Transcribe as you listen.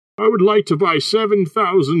I would like to buy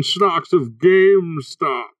 7,000 stocks of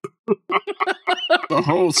GameStop. The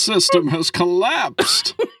whole system has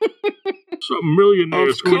collapsed. Some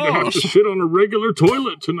millionaire's going to have to shit on a regular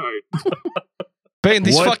toilet tonight. Bane,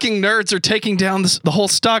 these fucking nerds are taking down the whole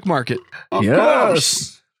stock market. Of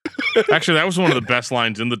course. Actually, that was one of the best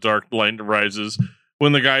lines in The Dark Knight Rises.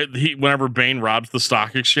 When the guy, whenever Bane robs the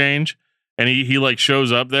stock exchange, and he like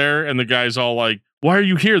shows up there, and the guy's all like, "Why are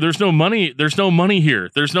you here? There's no money. There's no money here.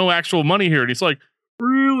 There's no actual money here." And he's like,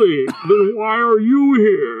 "Really? Then why are you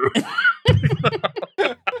here?"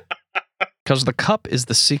 Because the cup is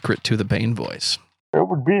the secret to the Bane voice. It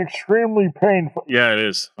would be extremely painful. Yeah, it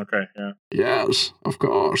is. Okay, yeah. Yes, of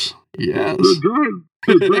course. Yes.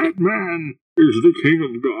 The Batman is the king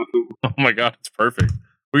of Gotham. Oh my god, it's perfect.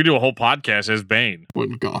 We could do a whole podcast as Bane.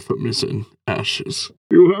 When Gotham is in ashes.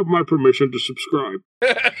 You have my permission to subscribe.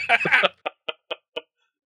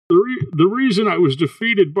 The reason I was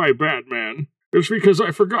defeated by Batman is because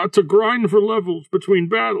I forgot to grind for levels between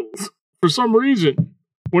battles. For some reason,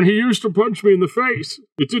 when he used to punch me in the face,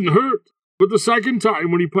 it didn't hurt. But the second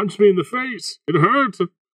time when he punched me in the face, it hurt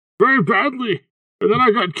very badly. And then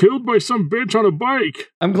I got killed by some bitch on a bike.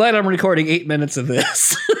 I'm glad I'm recording 8 minutes of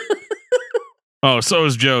this. Oh, so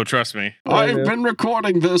is Joe, trust me. I've been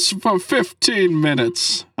recording this for 15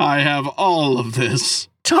 minutes. I have all of this.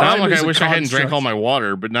 I wish I hadn't drank all my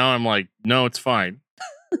water, but now I'm like, no, it's fine.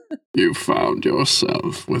 You found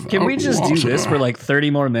yourself without Can we just water. do this for like 30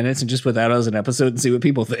 more minutes and just put that as an episode and see what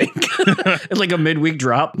people think? It's like a midweek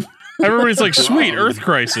drop. Everybody's like, sweet, Earth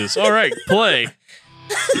Crisis. All right, play.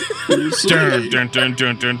 Dun, dun, dun,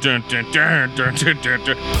 dun, dun, dun, dun, dun, dun, dun,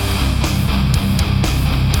 dun.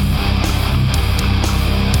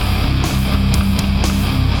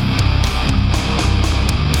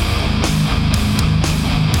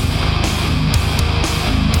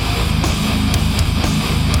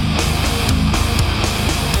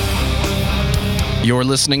 You're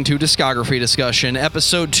listening to Discography Discussion,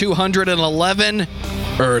 episode 211,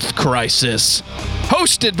 Earth Crisis.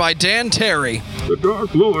 Hosted by Dan Terry. The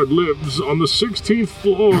Dark Lord lives on the 16th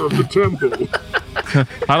floor of the temple.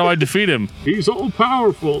 How do I defeat him? He's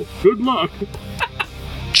all-powerful. Good luck.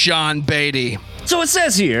 John Beatty. So it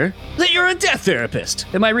says here that you're a death therapist.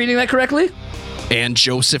 Am I reading that correctly? And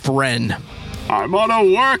Joseph Wren. I'm on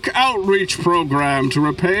a work outreach program to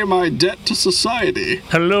repay my debt to society.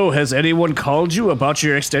 Hello, has anyone called you about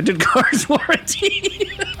your extended car's warranty?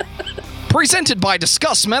 Presented by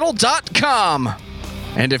DiscussMetal.com.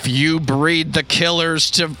 And if you breed the killers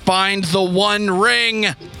to find the One Ring,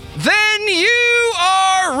 then you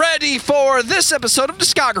are ready for this episode of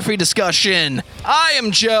Discography Discussion. I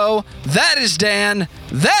am Joe, that is Dan,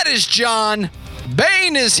 that is John,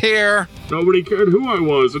 Bane is here. Nobody cared who I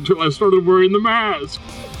was until I started wearing the mask.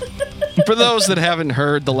 For those that haven't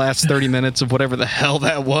heard the last 30 minutes of whatever the hell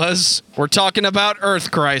that was, we're talking about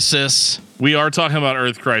Earth Crisis. We are talking about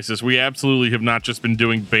Earth Crisis. We absolutely have not just been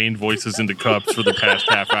doing Bane voices into cups for the past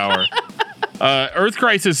half hour. Earth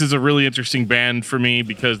Crisis is a really interesting band for me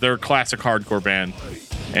because they're a classic hardcore band.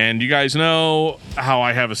 And you guys know how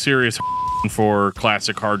I have a serious for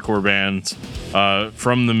classic hardcore bands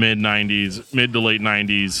from the mid to late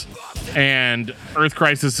 90s. And Earth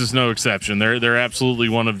Crisis is no exception. They're absolutely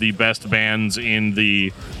one of the best bands in the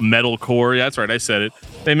metalcore. Yeah, that's right, I said it.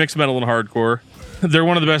 They mix metal and hardcore. They're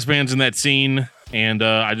one of the best bands in that scene. And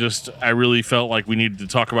I really felt like we needed to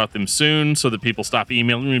talk about them soon so that people stop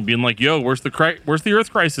emailing me and being like, yo, where's the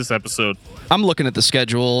Earth Crisis episode? I'm looking at the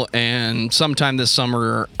schedule, and sometime this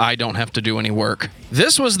summer, I don't have to do any work.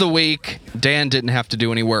 This was the week Dan didn't have to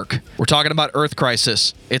do any work. We're talking about Earth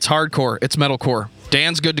Crisis. It's hardcore. It's metalcore.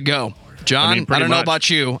 Dan's good to go. John, I don't know about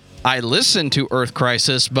you. I listened to Earth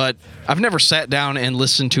Crisis, but I've never sat down and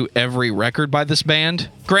listened to every record by this band.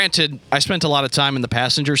 Granted, I spent a lot of time in the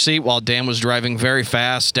passenger seat while Dan was driving very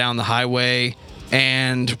fast down the highway,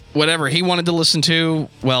 and whatever he wanted to listen to,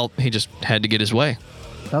 well, he just had to get his way.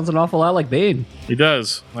 Sounds an awful lot like Bane. He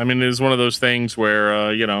does. I mean, it is one of those things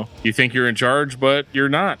where, you think you're in charge, but you're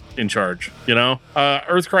not in charge,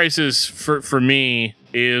 Earth Crisis, for me,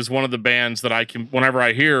 is one of the bands that whenever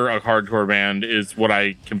I hear a hardcore band, is what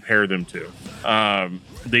I compare them to.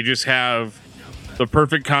 They just have the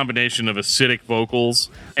perfect combination of acidic vocals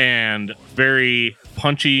and very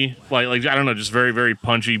punchy, like I don't know, just very, very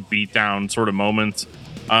punchy beatdown sort of moments.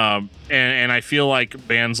 And I feel like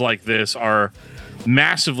bands like this are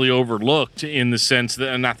massively overlooked in the sense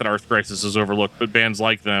that, not that Earth Crisis is overlooked, but bands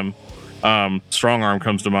like them, Strong Arm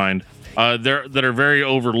comes to mind, that are very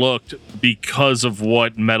overlooked because of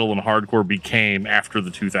what metal and hardcore became after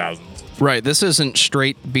the 2000s. Right, this isn't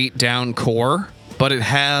straight beat down core, but it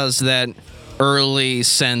has that early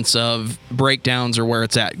sense of breakdowns or where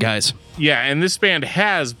it's at, guys. Yeah, and this band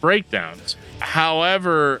has breakdowns.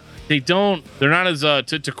 However, they're not as,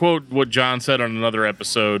 to quote what John said on another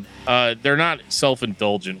episode, they're not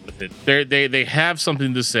self-indulgent with it. They have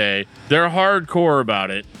something to say. They're hardcore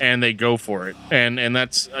about it, and they go for it. And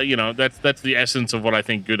that's, that's the essence of what I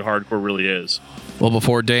think good hardcore really is. Well,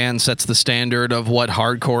 before Dan sets the standard of what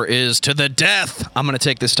hardcore is to the death, I'm going to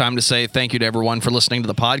take this time to say thank you to everyone for listening to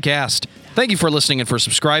the podcast. Thank you for listening and for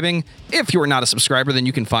subscribing. If you are not a subscriber, then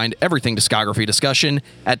you can find everything Discography Discussion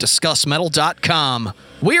at DiscussMetal.com.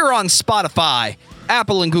 We are on Spotify,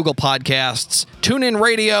 Apple and Google Podcasts, TuneIn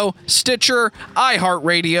Radio, Stitcher,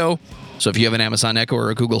 iHeartRadio. So if you have an Amazon Echo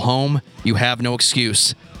or a Google Home, you have no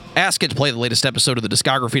excuse. Ask it to play the latest episode of the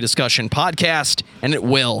Discography Discussion podcast, and it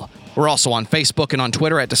will. We're also on Facebook and on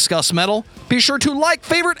Twitter at Discuss Metal. Be sure to like,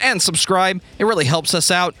 favorite, and subscribe. It really helps us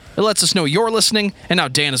out. It lets us know you're listening. And now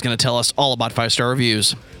Dan is going to tell us all about 5-star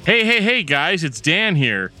reviews. Hey, guys! It's Dan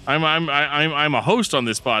here. I'm a host on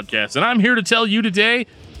this podcast, and I'm here to tell you today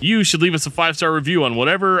you should leave us a 5-star review on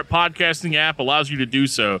whatever podcasting app allows you to do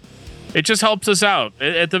so. It just helps us out.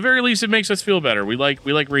 At the very least, it makes us feel better. We like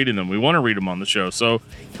reading them. We want to read them on the show, so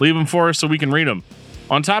leave them for us so we can read them.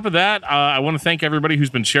 On top of that, I want to thank everybody who's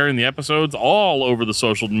been sharing the episodes all over the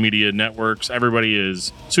social media networks. Everybody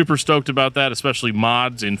is super stoked about that, especially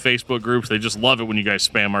mods in Facebook groups. They just love it when you guys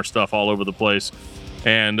spam our stuff all over the place.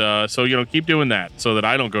 And so, keep doing that so that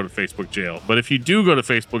I don't go to Facebook jail. But if you do go to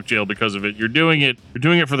Facebook jail because of it, you're doing it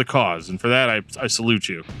for the cause. And for that, I salute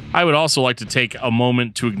you. I would also like to take a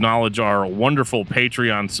moment to acknowledge our wonderful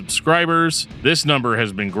Patreon subscribers. This number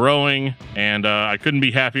has been growing, and I couldn't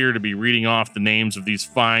be happier to be reading off the names of these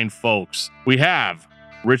fine folks. We have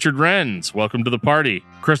Richard Renz, welcome to the party.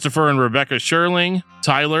 Christopher and Rebecca Sherling,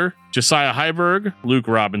 Tyler, Josiah Heiberg, Luke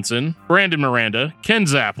Robinson, Brandon Miranda, Ken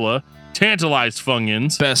Zapla, Tantalized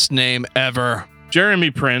Funyuns, Best name ever.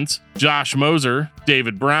 Jeremy Prince, Josh Moser,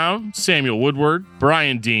 David Brown, Samuel Woodward,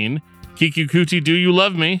 Brian Dean, Kiki Kuti, Do You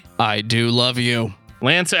Love Me? I do love you.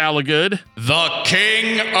 Lance Allagood, The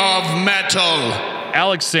King of Metal.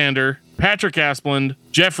 Alexander, Patrick Asplund,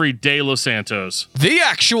 Jeffrey De Los Santos. The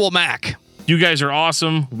Actual Mac. You guys are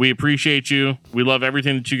awesome. We appreciate you. We love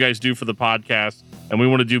everything that you guys do for the podcast, and we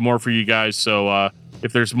want to do more for you guys. So,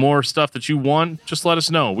 if there's more stuff that you want, just let us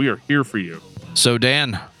know. We are here for you. So,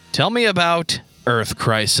 Dan, tell me about Earth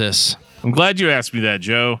Crisis. I'm glad you asked me that,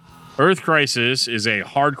 Joe. Earth Crisis is a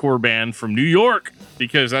hardcore band from New York,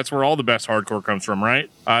 because that's where all the best hardcore comes from, right?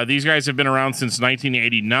 These guys have been around since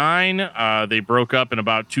 1989. They broke up in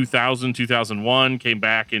about 2000, 2001, came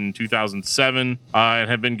back in 2007, and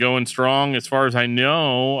have been going strong, as far as I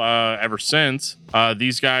know, ever since.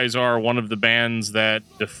 These guys are one of the bands that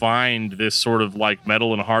defined this sort of like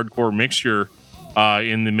metal and hardcore mixture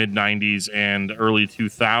in the mid-90s and early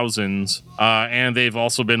 2000s. And they've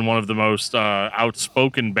also been one of the most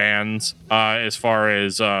outspoken bands as far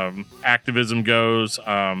as activism goes.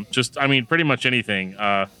 Pretty much anything.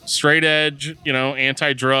 Straight edge,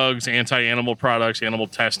 anti-drugs, anti-animal products, animal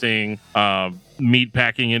testing, meat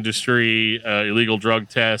packing industry, illegal drug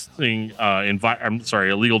testing,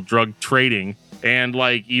 illegal drug trading, and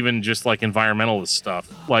even just environmentalist stuff.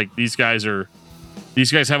 These guys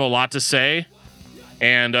have a lot to say.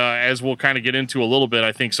 And as we'll kind of get into a little bit,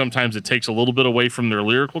 I think sometimes it takes a little bit away from their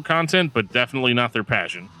lyrical content, but definitely not their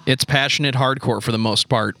passion. It's passionate hardcore for the most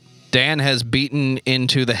part. Dan has beaten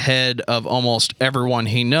into the head of almost everyone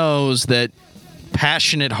he knows that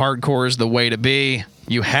passionate hardcore is the way to be.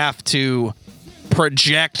 You have to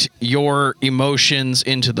project your emotions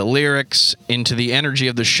into the lyrics, into the energy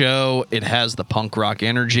of the show. It has the punk rock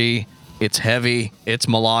energy. It's heavy. It's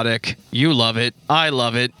melodic. You love it. I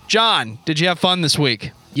love it. John, did you have fun this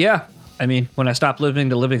week? Yeah. I mean, when I stopped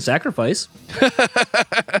listening to Living Sacrifice.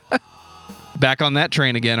 Back on that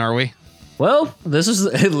train again, are we? Well, this is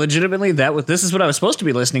legitimately this is what I was supposed to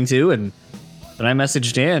be listening to, and then I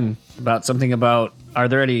messaged Dan about something about, are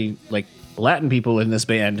there any Latin people in this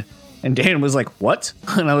band? And Dan was like, what?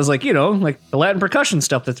 And I was like, the Latin percussion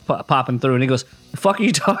stuff that's popping through. And he goes, the fuck are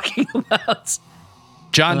you talking about?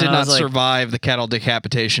 John did not survive the cattle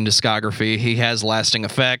decapitation discography. He has lasting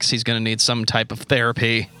effects. He's going to need some type of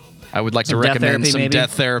therapy. I would like to recommend some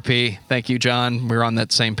death therapy. Thank you, John. We're on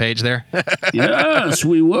that same page there. Yes,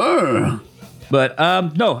 we were. But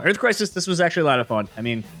no, Earth Crisis, this was actually a lot of fun. I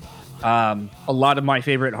mean, a lot of my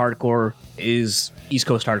favorite hardcore is East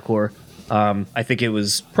Coast hardcore. I think it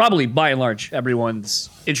was probably, by and large, everyone's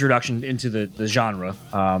introduction into the genre.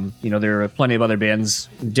 There are plenty of other bands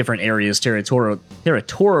in different areas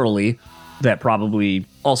territorially that probably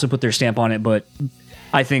also put their stamp on it, but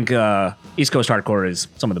I think East Coast hardcore is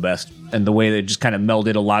some of the best. and the way they just kind of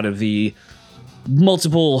melded a lot of the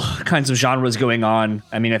multiple kinds of genres going on.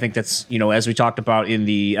 I mean, I think that's, as we talked about in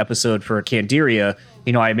the episode for Candiria,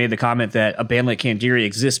 I made the comment that a band like Candiria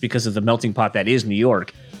exists because of the melting pot that is New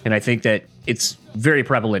York. And I think that it's very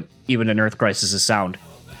prevalent even in Earth Crisis' sound.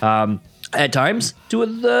 At times, to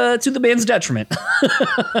the band's detriment.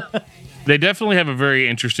 They definitely have a very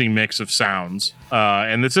interesting mix of sounds.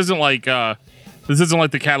 And this isn't like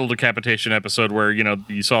the Cattle Decapitation episode where,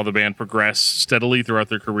 you saw the band progress steadily throughout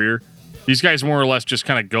their career. These guys more or less just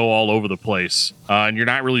kind of go all over the place, and you're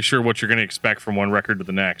not really sure what you're going to expect from one record to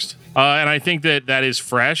the next. And I think that is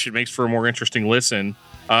fresh. It makes for a more interesting listen.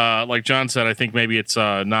 Like John said, I think maybe it's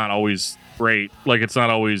not always great. Like, it's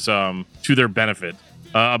not always to their benefit.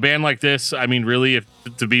 A band like this, I mean, really, if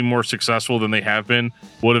to be more successful than they have been,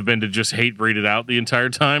 would have been to just hate breed it out the entire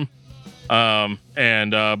time.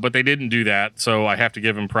 But they didn't do that, so I have to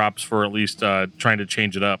give them props for at least trying to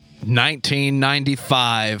change it up.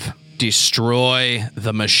 1995. Destroy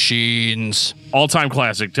the Machines. All-time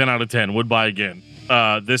classic, 10 out of 10. Would buy again.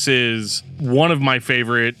 This is one of my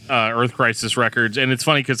favorite Earth Crisis records. And it's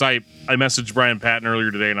funny because I messaged Brian Patton earlier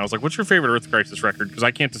today and I was like, what's your favorite Earth Crisis record? Because I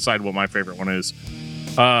can't decide what my favorite one is.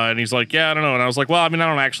 And he's like, yeah, I don't know. And I was like, well, I mean, I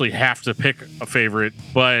don't actually have to pick a favorite.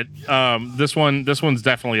 But this one's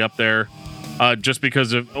definitely up there. Just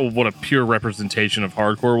because of what a pure representation of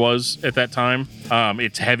hardcore was at that time.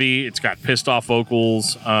 It's heavy. It's got pissed off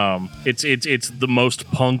vocals. It's the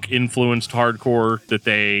most punk influenced hardcore that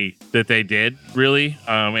they did, really.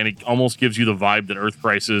 And it almost gives you the vibe that Earth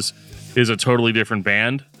Crisis is a totally different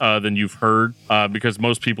band than you've heard, because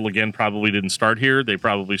most people, again, probably didn't start here. They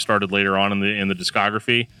probably started later on in the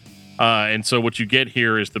discography. And so what you get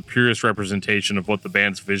here is the purest representation of what the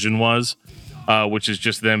band's vision was. Which is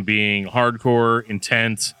just them being hardcore,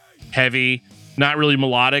 intense, heavy, not really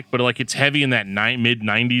melodic, but like it's heavy in that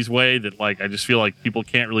mid-90s way that like I just feel like people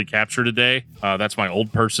can't really capture today. That's my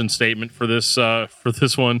old person statement for this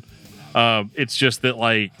one. It's just that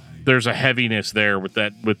like there's a heaviness there with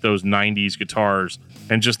those 90s guitars,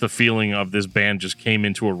 and just the feeling of this band just came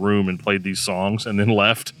into a room and played these songs and then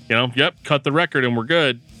left. Cut the record and we're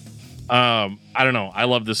good. I don't know. I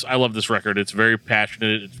love this record. It's very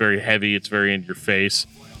passionate. It's very heavy. It's very in your face.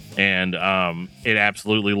 And it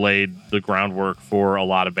absolutely laid the groundwork for a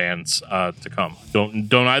lot of bands to come.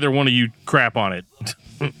 Don't either one of you crap on it.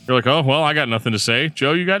 You're like, oh, well, I got nothing to say.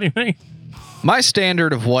 Joe, you got anything? My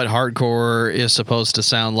standard of what hardcore is supposed to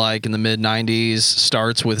sound like in the mid-90s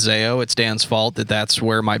starts with Zao. It's Dan's fault that's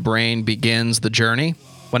where my brain begins the journey.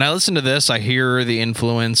 When I listen to this, I hear the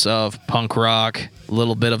influence of punk rock, a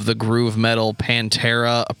little bit of the groove metal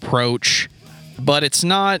Pantera approach, but it's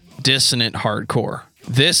not dissonant hardcore.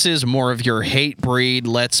 This is more of your hate breed,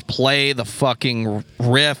 let's play the fucking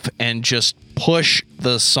riff and just push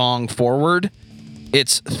the song forward.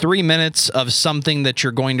 It's 3 minutes of something that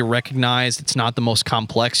you're going to recognize. It's not the most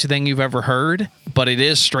complex thing you've ever heard, but it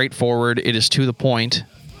is straightforward, it is to the point,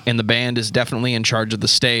 and the band is definitely in charge of the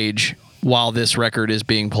stage while this record is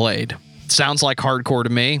being played. It sounds like hardcore to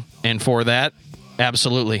me, and for that,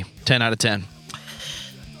 absolutely, 10 out of 10.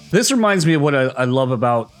 This reminds me of what I love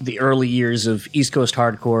about the early years of East Coast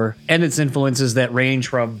hardcore and its influences that range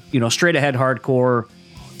from, straight ahead hardcore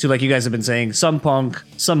to, like you guys have been saying, some punk,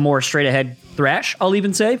 some more straight ahead thrash, I'll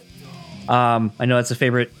even say. I know that's a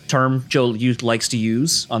favorite term Joe likes to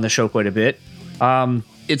use on the show quite a bit.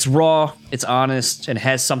 It's raw, it's honest, and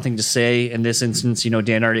has something to say. In this instance,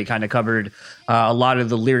 Dan already kind of covered a lot of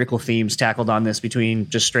the lyrical themes tackled on this between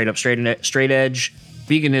just straight up straight edge,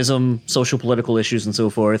 veganism, social political issues, and so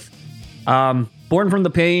forth. Born from the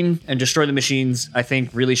Pain and Destroy the Machines, I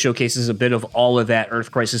think, really showcases a bit of all of that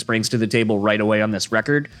Earth Crisis brings to the table right away on this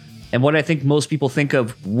record. And what I think most people think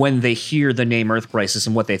of when they hear the name Earth Crisis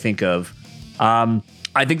and what they think of. I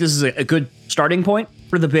think this is a good starting point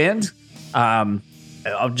for the band.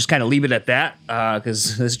 I'll just kind of leave it at that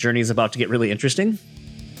because this journey is about to get really interesting.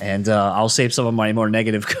 And I'll save some of my more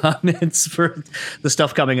negative comments for the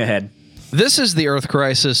stuff coming ahead. This is the Earth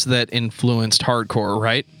Crisis that influenced hardcore,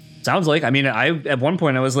 right? Sounds like. I mean, at one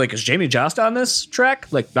point I was like, is Jamie Jost on this track?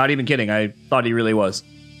 Like, not even kidding. I thought he really was.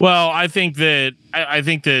 Well, I think that,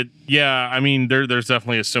 yeah, I mean, there's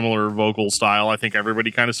definitely a similar vocal style. I think everybody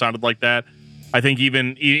kind of sounded like that. I think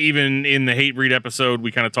even in the Hate Breed episode,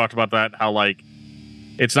 we kind of talked about that, how like,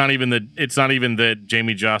 it's not even that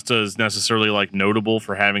Jamie Josta is necessarily like notable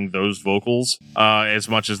for having those vocals as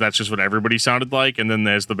much as that's just what everybody sounded like. And then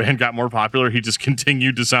as the band got more popular, he just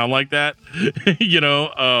continued to sound like that,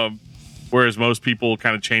 whereas most people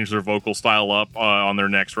kind of changed their vocal style up on their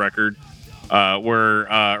next record, where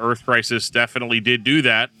Earth Crisis definitely did do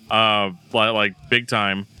that, like big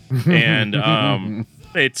time. And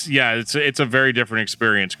it's a very different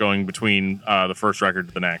experience going between the first record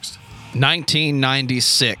to the next.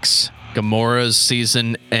 1996, Gamora's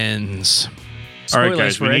season ends. All right, Spoilers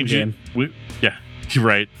guys, for we need you. Endgame. Yeah, you're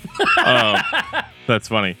right. That's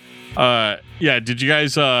funny. Did you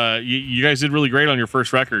guys? You guys did really great on your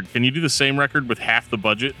first record. Can you do the same record with half the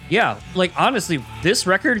budget? Yeah, like honestly, this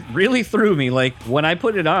record really threw me. Like when I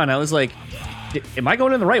put it on, I was like, am I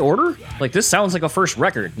going in the right order? Like this sounds like a first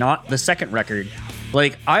record, not the second record.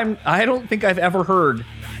 Like I don't think I've ever heard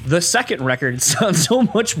the second record sound so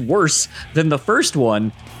much worse than the first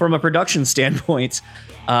one from a production standpoint.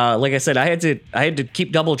 Like I said, I had to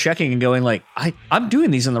keep double checking and going like, I'm doing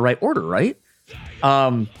these in the right order, right?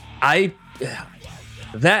 I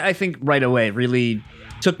think right away really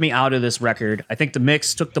took me out of this record. I think the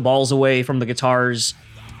mix took the balls away from the guitars,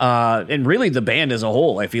 and really the band as a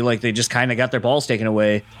whole. I feel like they just kind of got their balls taken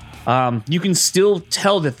away. You can still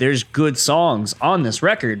tell that there's good songs on this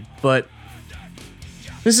record, but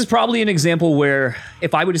this is probably an example where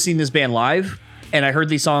if I would have seen this band live and I heard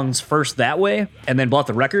these songs first that way and then bought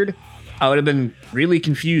the record, I would have been really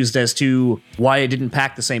confused as to why it didn't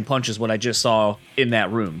pack the same punch as what I just saw in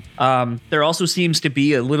that room. There also seems to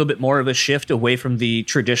be a little bit more of a shift away from the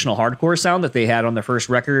traditional hardcore sound that they had on their first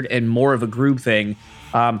record and more of a groove thing.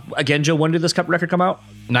 Again, Joe, when did this record come out?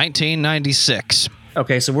 1996.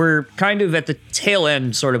 Okay, so we're kind of at the tail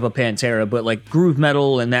end sort of a Pantera, but like groove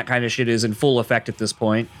metal and that kind of shit is in full effect at this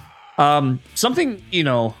point. Something,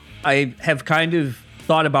 I have kind of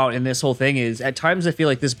thought about in this whole thing is at times I feel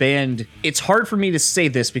like this band, it's hard for me to say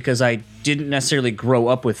this because I didn't necessarily grow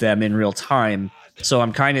up with them in real time. So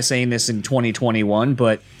I'm kind of saying this in 2021,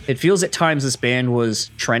 but it feels at times this band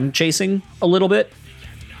was trend chasing a little bit.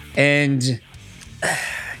 And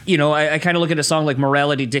I kind of look at a song like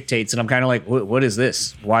Morality Dictates and I'm kind of like, what is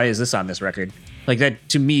this? Why is this on this record? Like that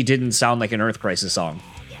to me didn't sound like an Earth Crisis song.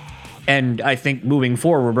 And I think moving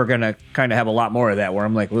forward, we're going to kind of have a lot more of that where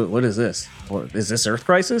I'm like, what is this? Is this Earth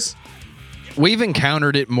Crisis? We've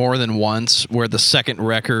encountered it more than once where the second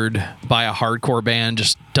record by a hardcore band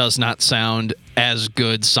just does not sound as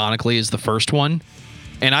good sonically as the first one.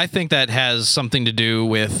 And I think that has something to do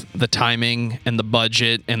with the timing and the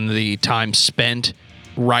budget and the time spent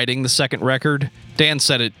writing the second record. Dan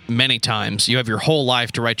said it many times. You have your whole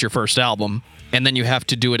life to write your first album, and then you have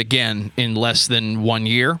to do it again in less than 1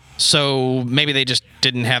 year. So maybe they just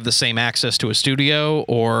didn't have the same access to a studio,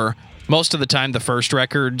 or most of the time the first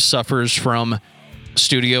record suffers from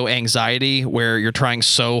studio anxiety where you're trying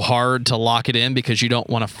so hard to lock it in because you don't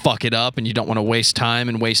want to fuck it up and you don't want to waste time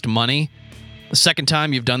and waste money. The second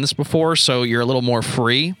time you've done this before, so you're a little more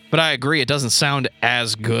free. But I agree, it doesn't sound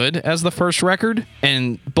as good as the first record.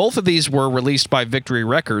 And both of these were released by Victory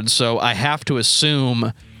Records, so I have to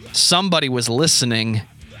assume somebody was listening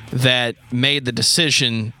that made the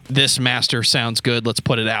decision, this master sounds good, let's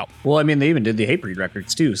put it out. Well, I mean, they even did the Hatebreed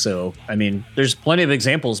records too. So, I mean, there's plenty of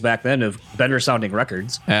examples back then of better sounding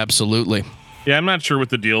records. Absolutely. Yeah, I'm not sure what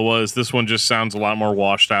the deal was. This one just sounds a lot more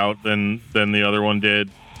washed out than the other one did.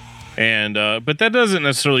 And but that doesn't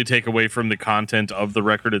necessarily take away from the content of the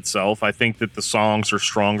record itself. I think that the songs are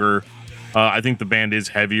stronger. I think the band is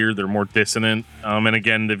heavier. They're more dissonant. And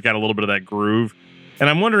again, they've got a little bit of that groove. And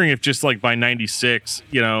I'm wondering if just like by 96,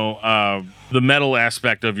 the metal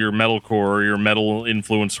aspect of your metalcore or your metal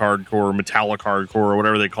influenced hardcore, or metallic hardcore, or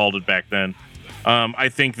whatever they called it back then. I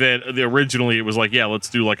think that originally it was like, yeah, let's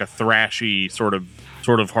do like a thrashy sort of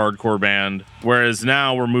hardcore band. Whereas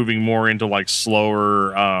now we're moving more into like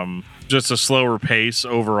slower, just a slower pace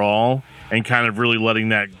overall, and kind of really letting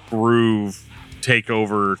that groove take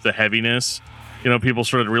over the heaviness. People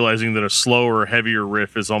started realizing that a slower, heavier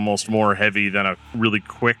riff is almost more heavy than a really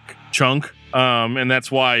quick chunk. And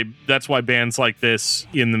that's why bands like this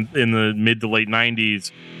in the mid to late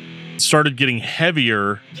 90s started getting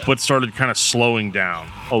heavier, but started kind of slowing down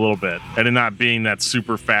a little bit, and it not being that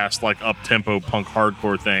super fast, like up-tempo punk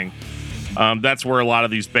hardcore thing. That's where a lot of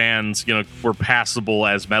these bands, were passable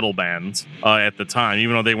as metal bands at the time,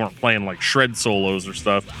 even though they weren't playing like shred solos or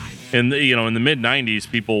stuff. And in the mid 90s,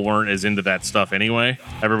 people weren't as into that stuff anyway.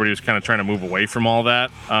 Everybody was kind of trying to move away from all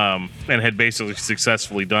that, and had basically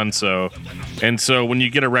successfully done so. And so when you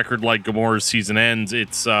get a record like Gamora's Season Ends,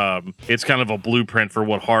 it's kind of a blueprint for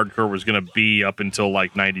what hardcore was going to be up until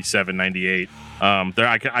like 97, 98.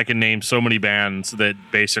 I can name so many bands that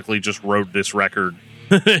basically just wrote this record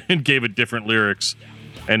and gave it different lyrics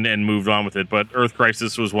and moved on with it. But Earth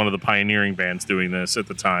Crisis was one of the pioneering bands doing this at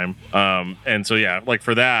the time. And so, yeah, like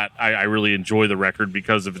for that, I really enjoy the record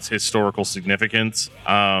because of its historical significance.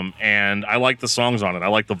 And I like the songs on it. I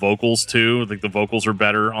like the vocals too. I think the vocals are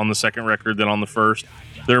better on the second record than on the first.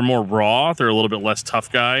 They're more raw. They're a little bit less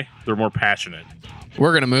tough guy. They're more passionate.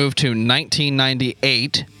 We're going to move to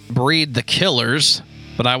 1998, Breed the Killers,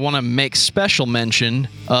 but I want to make special mention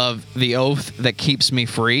of The Oath That Keeps Me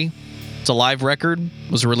Free. It's a live record,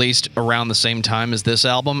 was released around the same time as this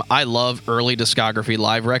album. I love early discography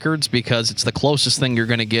live records because it's the closest thing you're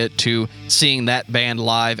going to get to seeing that band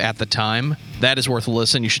live at the time. That is worth a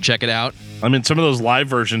listen. You should check it out. I mean, some of those live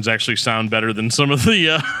versions actually sound better than some of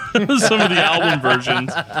the some of the album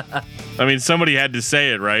versions. I mean, somebody had to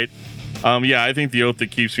say it, right? Yeah, I think The Oath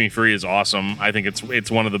That Keeps Me Free is awesome. I think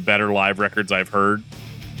it's one of the better live records I've heard,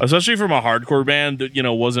 especially from a hardcore band that, you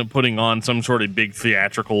know, wasn't putting on some sort of big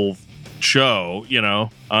theatrical show. You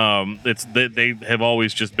know, they have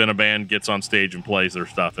always just been a band, gets on stage and plays their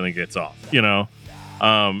stuff and then gets off. You know,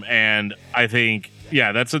 and I think,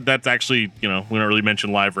 yeah, that's actually, you know, we don't really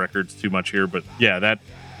mention live records too much here, but yeah,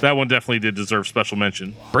 that one definitely did deserve special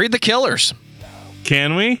mention. Breed the Killers.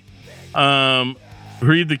 Can we?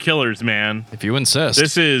 Breed the Killers, man. If you insist.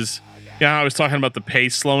 This is, yeah, I was talking about the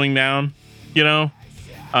pace slowing down, you know?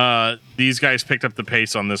 These guys picked up the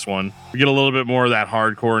pace on this one. You get a little bit more of that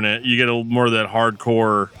hardcore in it. You get a little more of that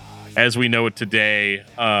hardcore as we know it today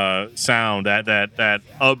sound, that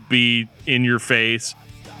upbeat, in your face.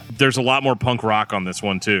 There's a lot more punk rock on this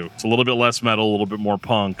one too. It's a little bit less metal, a little bit more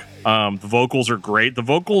punk. The vocals are great. The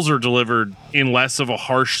vocals are delivered in less of a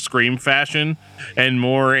harsh scream fashion and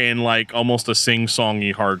more in like almost a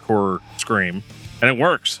sing-songy hardcore scream. And it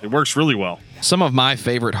works. It works really well. Some of my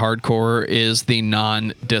favorite hardcore is the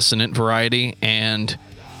non-dissonant variety, and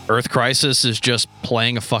Earth Crisis is just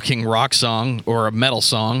playing a fucking rock song or a metal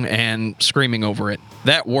song and screaming over it.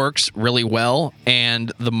 That works really well,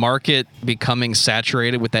 and the market becoming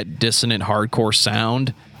saturated with that dissonant hardcore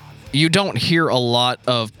sound, you don't hear a lot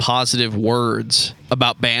of positive words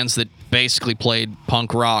about bands that basically played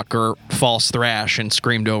punk rock or false thrash and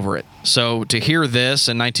screamed over it. So to hear this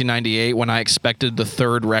in 1998, when I expected the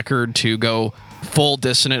third record to go full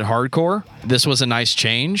dissonant hardcore, this was a nice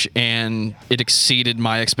change, and it exceeded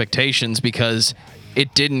my expectations because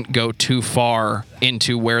it didn't go too far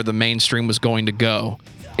into where the mainstream was going to go.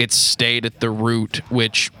 It stayed at the root,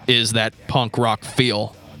 which is that punk rock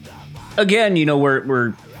feel. Again, you know,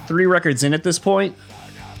 we're 3 records in at this point,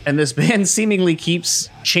 and this band seemingly keeps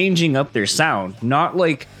changing up their sound. Not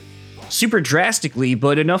like super drastically,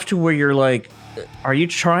 but enough to where you're like, are you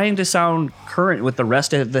trying to sound current with the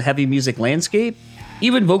rest of the heavy music landscape?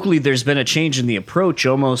 Even vocally, there's been a change in the approach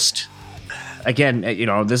almost. Again, you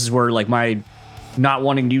know, this is where like my not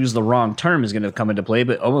wanting to use the wrong term is going to come into play,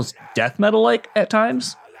 but almost death metal-like at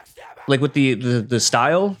times, like with the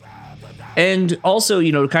style. And also,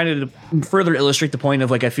 you know, kind of to further illustrate the point of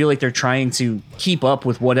like, I feel like they're trying to keep up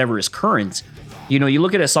with whatever is current. You know, you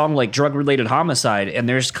look at a song like Drug-Related Homicide, and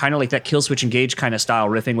there's kind of like that Killswitch Engage kind of style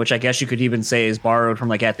riffing, which I guess you could even say is borrowed from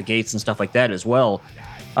like At the Gates and stuff like that as well.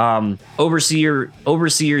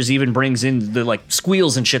 Overseers even brings in the like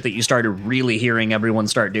squeals and shit that you started really hearing everyone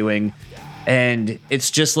start doing. And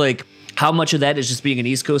it's just like, how much of that is just being an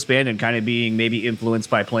East Coast band and kind of being maybe influenced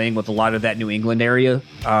by playing with a lot of that New England area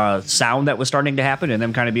sound that was starting to happen, and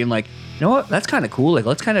them kind of being like, you know what, that's kind of cool. Like,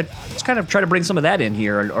 let's kind of try to bring some of that in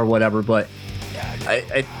here or whatever. But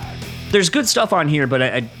there's good stuff on here,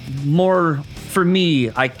 but more for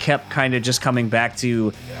me, I kept kind of just coming back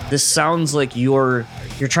to, this sounds like you're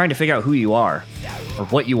trying to figure out who you are or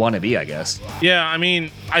what you want to be, I guess. Yeah, I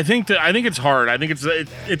mean, I think it's hard. I think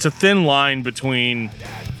it's a thin line between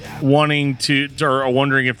wanting to or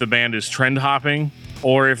wondering if the band is trend hopping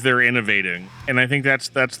or if they're innovating, and I think that's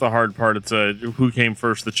the hard part. It's a who came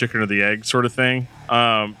first, the chicken or the egg sort of thing.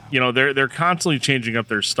 You know, they're constantly changing up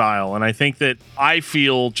their style, and I think that I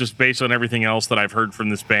feel, just based on everything else that I've heard from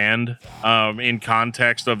this band, in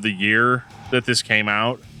context of the year that this came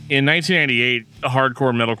out, in 1998,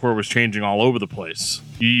 hardcore metalcore was changing all over the place.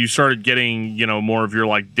 You started getting, you know, more of your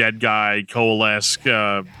like Dead Guy, Coalesce,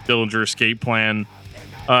 Dillinger Escape Plan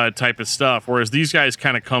type of stuff, whereas these guys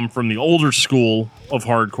kind of come from the older school of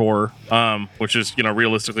hardcore, which is, you know,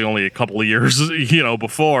 realistically only a couple of years, you know,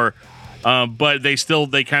 before, but they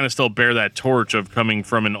kind of still bear that torch of coming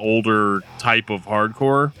from an older type of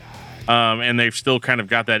hardcore, and they've still kind of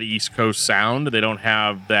got that East Coast sound. They don't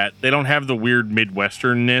have the weird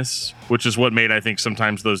Midwesternness, which is what made, I think,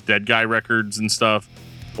 sometimes those Dead Guy records and stuff,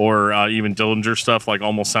 or even Dillinger stuff, like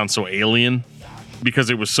almost sound so alien,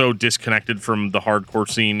 because it was so disconnected from the hardcore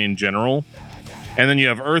scene in general. And then you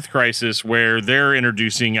have Earth Crisis, where they're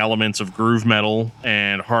introducing elements of groove metal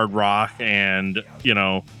and hard rock and, you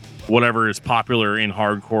know, whatever is popular in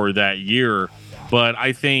hardcore that year. But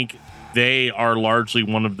I think they are largely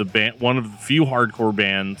one of the few hardcore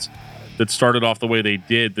bands that started off the way they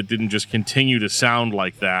did, that didn't just continue to sound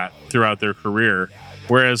like that throughout their career.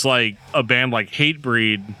 Whereas like a band like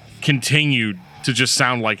Hatebreed continued to just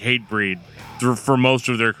sound like Hatebreed for most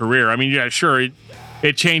of their career. I mean, yeah, sure,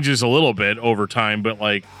 it changes a little bit over time, but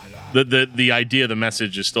like the idea, the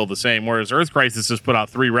message is still the same. Whereas Earth Crisis has put out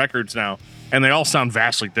 3 records now, and they all sound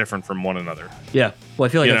vastly different from one another. Yeah. Well, I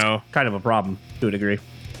feel like that's kind of a problem to a degree.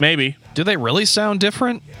 Maybe. Do they really sound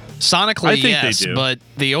different? Sonically, I think yes, they do. but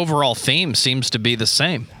the overall theme seems to be the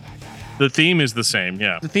same. The theme is the same,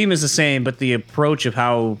 yeah. The theme is the same, but the approach of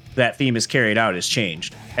how that theme is carried out has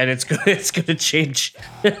changed, and it's going to change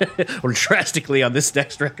or drastically on this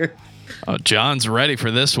next record. Oh, John's ready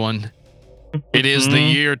for this one. It is the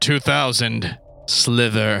year 2000.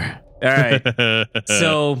 Slither. All right.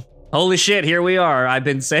 So, holy shit, here we are. I've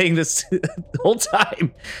been saying this the whole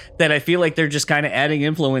time that I feel like they're just kind of adding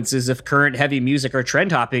influences of current heavy music or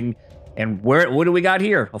trend hopping. And what do we got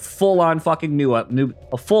here? A full-on fucking new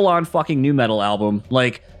metal album.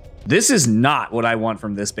 Like, this is not what I want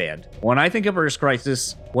from this band. When I think of Earth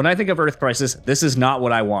Crisis, this is not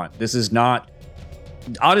what I want. This is not.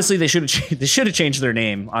 Honestly, they should have changed their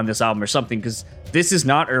name on this album or something, because this is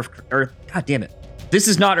not Earth. God damn it, this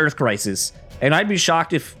is not Earth Crisis. And I'd be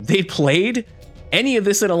shocked if they played any of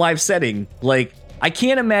this in a live setting. Like, I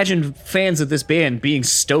can't imagine fans of this band being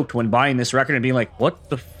stoked when buying this record and being like, "What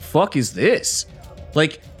the fuck is this?"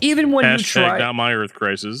 Like, even when you try, not my Earth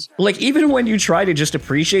Crisis. like, even when you try to just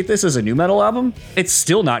appreciate this as a new metal album, it's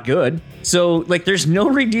still not good. So, like, there's no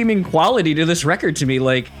redeeming quality to this record to me.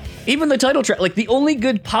 Like, even the title track, like, the only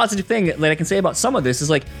good positive thing that I can say about some of this is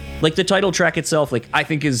like the title track itself, like, I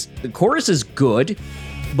think the chorus is good,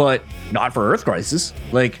 but not for Earth Crisis.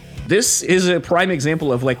 Like, this is a prime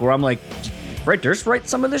example of, like, where I'm like, Fred Durst write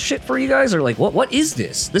some of this shit for you guys? Or like, what is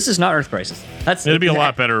this? This is not Earth Crisis. It'd be a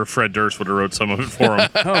lot better if Fred Durst would have wrote some of it for him.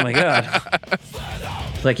 Oh my God.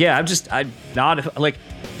 Like, yeah, I'm not, like,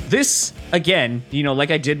 this, again, you know,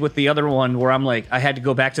 like I did with the other one where I'm like, I had to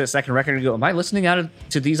go back to the second record and go, am I listening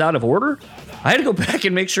to these out of order? I had to go back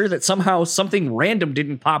and make sure that somehow something random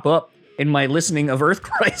didn't pop up in my listening of Earth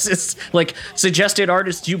Crisis, like suggested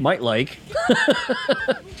artists you might like.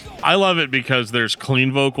 I love it because there's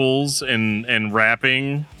clean vocals and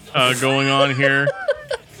rapping going on here.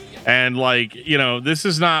 And like, you know, this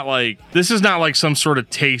is not like some sort of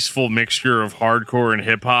tasteful mixture of hardcore and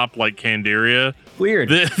hip hop like Candiria. Weird.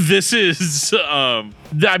 This is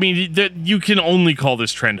I mean, you can only call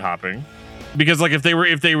this trend hopping. Because like if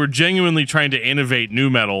they were genuinely trying to innovate nu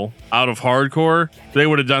metal out of hardcore, they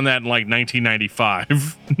would have done that in like 1995,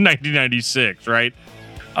 1996, right?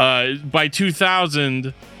 By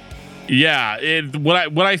 2000, yeah.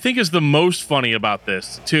 What I think is the most funny about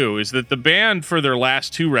this too is that the band, for their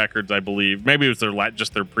last 2 records, I believe, maybe it was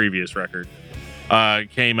just their previous record,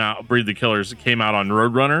 came out. Breed the Killers came out on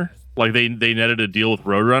Roadrunner. Like they netted a deal with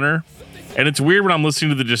Roadrunner. And it's weird when I'm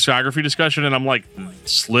listening to the discography discussion and I'm like,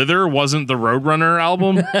 Slither wasn't the Roadrunner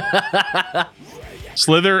album?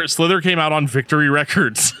 Slither came out on Victory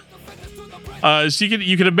Records. So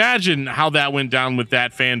you can imagine how that went down with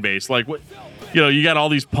that fan base. Like, what, you know, you got all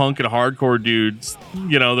these punk and hardcore dudes,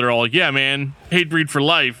 you know, they're all like, yeah, man, Hatebreed for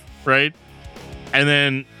life, right?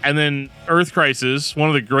 And then Earth Crisis, one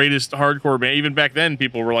of the greatest hardcore bands. Even back then,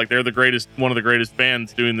 people were like, they're one of the greatest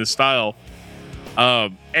bands doing this style.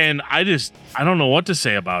 And I don't know what to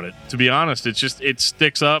say about it, to be honest. It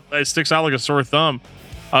sticks out like a sore thumb.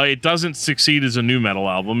 It doesn't succeed as a nu metal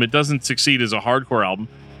album. It doesn't succeed as a hardcore album.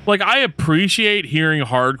 Like, I appreciate hearing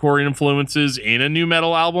hardcore influences in a nu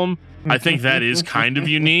metal album. I think that is kind of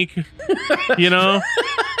unique, you know?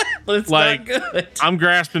 But it's like, not good. I'm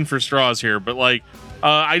grasping for straws here, but like,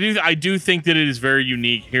 I do think that it is very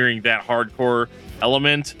unique hearing that hardcore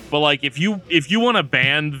element. But like, if you want a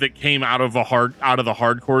band that came out of the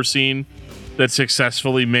hardcore scene that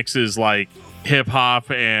successfully mixes like hip hop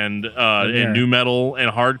and nu metal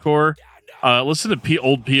and hardcore, listen to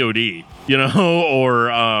old POD, you know,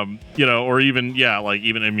 or even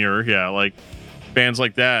Amur, yeah, like bands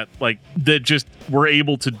like that just were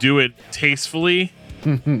able to do it tastefully.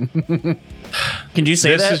 Can you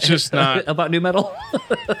say this that is just not about nu metal?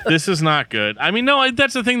 This is not good. I mean, no,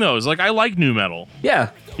 that's the thing though. Is like, I like nu metal. Yeah,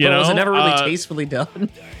 you know, was it never really tastefully done?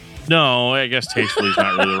 No, I guess tastefully is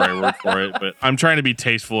not really the right word for it. But I'm trying to be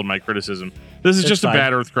tasteful in my criticism. This is just fine. a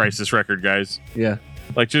bad Earth Crisis record, guys. Yeah,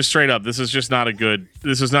 like, just straight up, this is not a good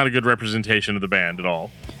representation of the band at all.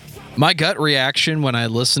 My gut reaction when I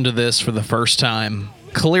listened to this for the first time,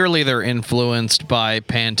 clearly they're influenced by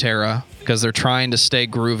Pantera because they're trying to stay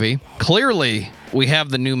groovy. Clearly, we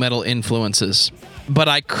have the nu metal influences, but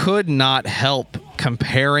I could not help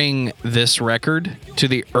comparing this record to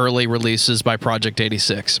the early releases by Project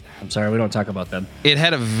 86. I'm sorry, we don't talk about them. It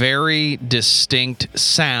had a very distinct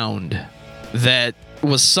sound that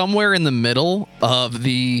was somewhere in the middle of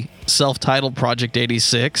the self-titled Project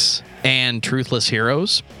 86 and Truthless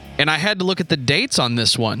Heroes. And I had to look at the dates on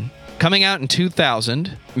this one. Coming out in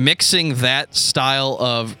 2000, mixing that style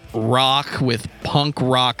of rock with punk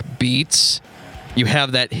rock beats. You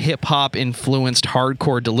have that hip-hop influenced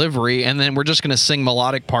hardcore delivery, and then we're just going to sing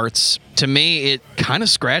melodic parts. To me, it kind of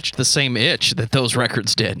scratched the same itch that those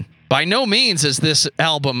records did. By no means is this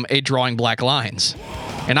album a Drawing Black Lines.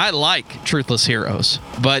 And I like Truthless Heroes,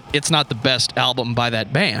 but it's not the best album by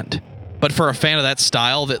that band. But for a fan of that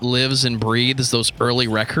style that lives and breathes those early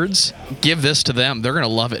records, give this to them. They're going to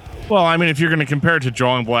love it. Well, I mean, if you're going to compare it to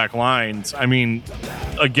Drawing Black Lines, I mean,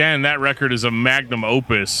 again, that record is a magnum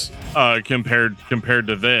opus compared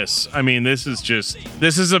to this. I mean, this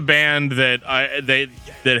is a band that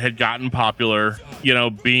that had gotten popular, you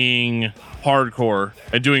know, being hardcore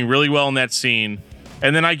and doing really well in that scene.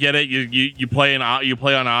 And then I get it. You play on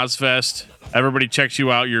Ozfest. Everybody checks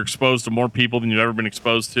you out. You're exposed to more people than you've ever been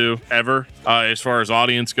exposed to ever, as far as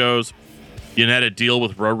audience goes. You had a deal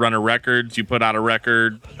with Roadrunner Records. You put out a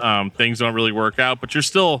record. Things don't really work out, but you're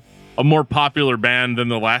still a more popular band than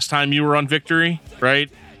the last time you were on Victory,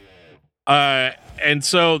 right? And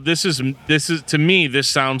so this is to me, this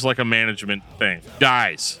sounds like a management thing.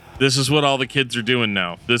 Guys, this is what all the kids are doing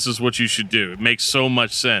now. This is what you should do. It makes so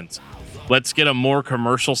much sense. Let's get a more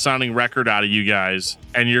commercial sounding record out of you guys,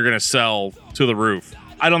 and you're going to sell to the roof.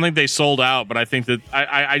 I don't think they sold out, but I think that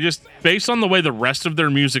I just, based on the way the rest of their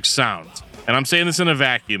music sounds, and I'm saying this in a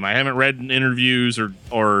vacuum. I haven't read interviews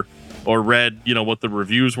or read, you know, what the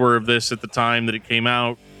reviews were of this at the time that it came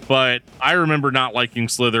out. But I remember not liking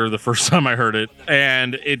Slither the first time I heard it,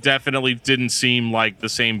 and it definitely didn't seem like the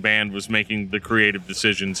same band was making the creative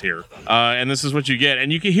decisions here. And this is what you get.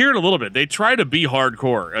 And you can hear it a little bit. They try to be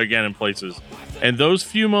hardcore, again, in places. And those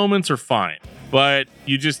few moments are fine. But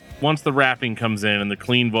you just, once the rapping comes in and the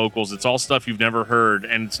clean vocals, it's all stuff you've never heard.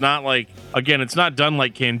 And it's not like, again, it's not done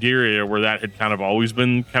like Candiria, where that had kind of always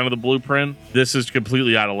been kind of the blueprint. This is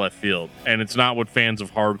completely out of left field. And it's not what fans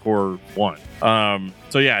of hardcore want.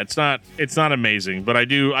 So yeah, it's not amazing, but I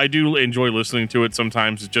do enjoy listening to it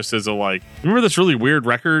sometimes, just as a like, remember this really weird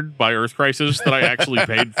record by Earth Crisis that I actually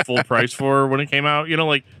paid full price for when it came out? You know,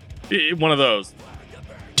 like one of those.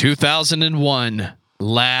 2001,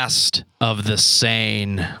 Last of the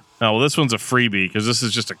Sane. Oh, well, this one's a freebie because this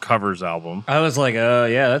is just a covers album. I was like,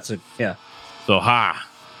 yeah. So ha.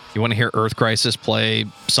 You want to hear Earth Crisis play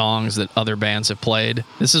songs that other bands have played?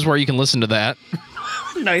 This is where you can listen to that.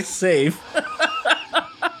 Nice save.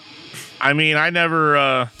 I mean, I never,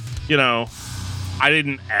 I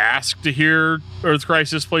didn't ask to hear Earth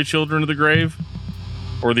Crisis play Children of the Grave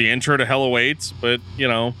or the intro to Hell Awaits, but, you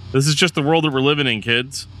know, this is just the world that we're living in,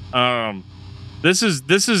 kids. This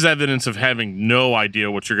is evidence of having no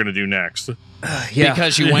idea what you're going to do next. Yeah.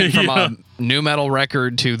 Because you went from a new metal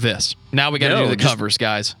record to this. Now we got to do the covers,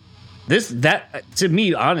 guys. That to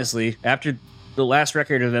me, honestly, after the last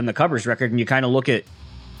record and then the covers record, and you kind of look at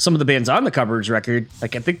some of the bands on the covers record,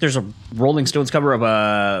 like I think there's a Rolling Stones cover of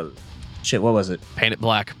what was it? Paint It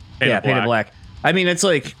Black. Paint It Black. I mean, it's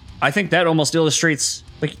like, I think that almost illustrates,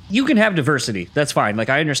 like, you can have diversity. That's fine. Like,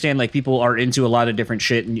 I understand, like, people are into a lot of different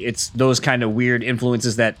shit, and it's those kind of weird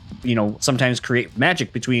influences that, you know, sometimes create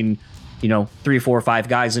magic between, you know, 3, 4, 5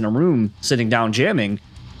 guys in a room sitting down jamming.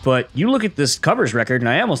 But you look at this covers record, and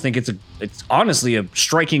I almost think it's honestly a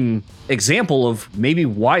striking example of maybe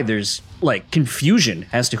why there's, like, confusion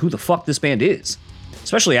as to who the fuck this band is.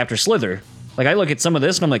 Especially after Slither. Like, I look at some of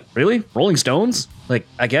this, and I'm like, really? Rolling Stones? Like,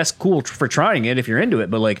 I guess cool for trying it if you're into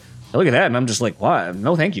it, but, like, I look at that, and I'm just like, why?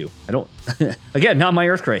 No, thank you. I don't... Again, not my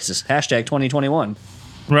Earth Crisis. Hashtag 2021.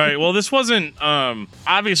 Right. Well, this wasn't,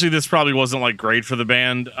 obviously this probably wasn't like great for the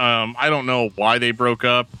band. I don't know why they broke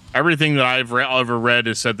up. Everything that I've ever read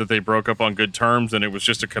has said that they broke up on good terms and it was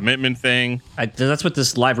just a commitment thing. That's what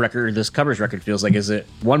this live record, this covers record feels like. Is it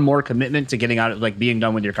one more commitment to getting out of, like, being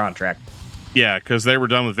done with your contract? Yeah, because they were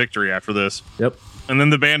done with Victory after this. Yep. And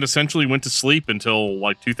then the band essentially went to sleep until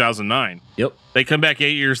like 2009. Yep. They come back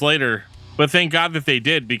 8 years later, but thank God that they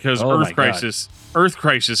did, because Earth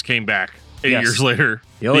Crisis came back 8 years later.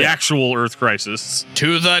 The actual Earth Crisis.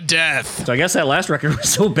 To the death. So I guess that last record was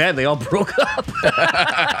so bad they all broke up.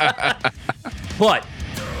 But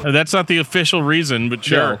that's not the official reason, but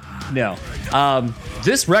sure. No.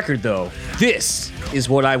 This record, though, this is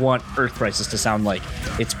what I want Earth Crisis to sound like.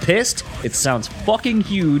 It's pissed. It sounds fucking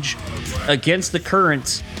huge. Against the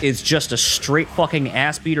Current is just a straight fucking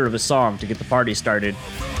ass beater of a song to get the party started.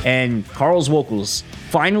 And Carl's vocals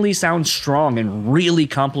finally sound strong and really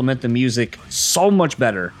complement the music so much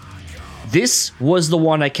better. This was the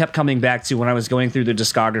one I kept coming back to when I was going through the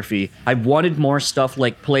discography. I wanted more stuff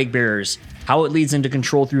like Plague Bearers, how it leads into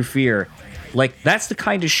Control Through Fear. Like, that's the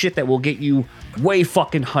kind of shit that will get you way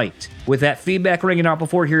fucking hyped. With that feedback ringing out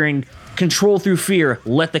before hearing Control Through Fear,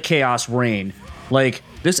 Let the Chaos Reign. Like,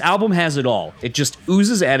 this album has it all. It just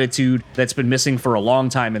oozes attitude that's been missing for a long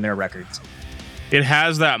time in their records. It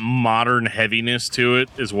has that modern heaviness to it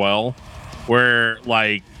as well, where,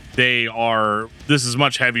 like, this is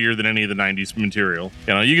much heavier than any of the 90s material.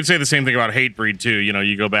 You know, you could say the same thing about Hatebreed too. You know,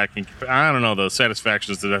 you go back and I don't know, the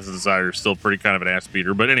Satisfactions to Death of Desire is still pretty kind of an ass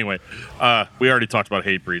beater. But anyway, we already talked about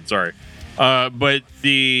Hatebreed, sorry. But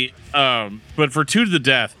for Two to the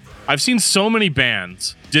Death, I've seen so many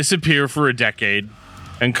bands disappear for a decade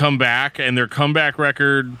and come back, and their comeback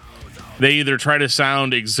record, they either try to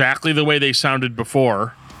sound exactly the way they sounded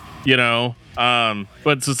before, you know, but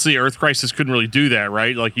let's see, Earth Crisis couldn't really do that,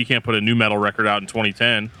 right? Like, you can't put a new metal record out in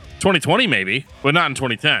 2010. 2020 maybe, but not in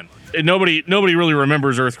 2010. And nobody really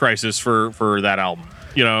remembers Earth Crisis for that album,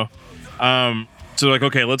 you know? So like,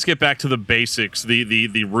 okay, let's get back to the basics,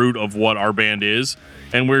 the root of what our band is.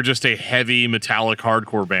 And we're just a heavy metallic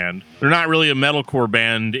hardcore band. They're not really a metalcore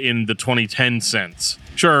band in the 2010 sense.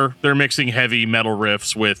 Sure, they're mixing heavy metal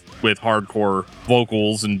riffs with hardcore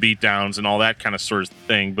vocals and beatdowns and all that kind of sort of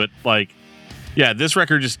thing. But like, yeah, this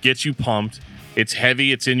record just gets you pumped. It's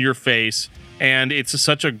heavy, it's in your face, and it's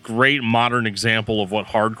such a great modern example of what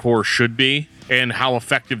hardcore should be and how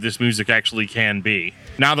effective this music actually can be.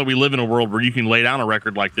 Now that we live in a world where you can lay down a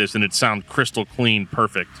record like this and it sounds crystal clean,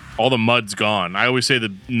 perfect. All the mud's gone. I always say the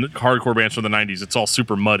hardcore bands from the 90s, it's all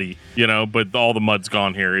super muddy, you know, but all the mud's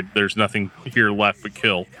gone here. There's nothing here left but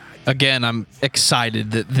kill. Again, I'm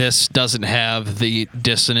excited that this doesn't have the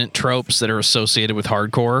dissonant tropes that are associated with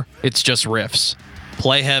hardcore. It's just riffs.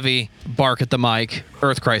 Play heavy, bark at the mic.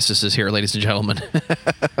 Earth Crisis is here, ladies and gentlemen.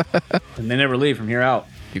 And they never leave from here out.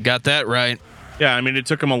 You got that right. Yeah, I mean, it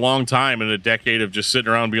took them a long time and a decade of just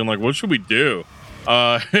sitting around being like, what should we do?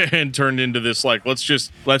 And turned into this, like, let's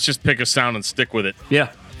just pick a sound and stick with it.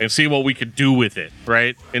 Yeah. And see what we could do with it,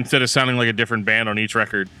 right? Instead of sounding like a different band on each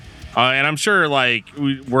record. And I'm sure, like,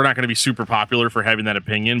 we're not going to be super popular for having that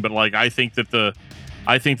opinion, but, like, I think that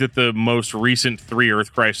the most recent 3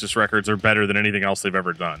 Earth Crisis records are better than anything else they've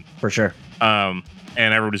ever done. For sure.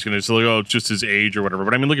 And everybody's going to say, oh, it's just his age or whatever.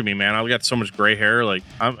 But I mean, look at me, man. I've got so much gray hair. Like,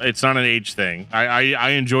 it's not an age thing.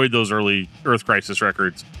 I enjoyed those early Earth Crisis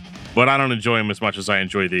records, but I don't enjoy them as much as I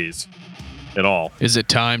enjoy these at all. Is it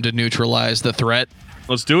time to neutralize the threat?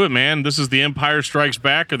 Let's do it, man. This is the Empire Strikes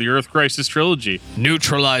Back of the Earth Crisis trilogy.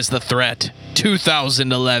 Neutralize the threat.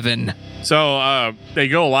 2011. So they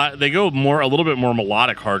go a little bit more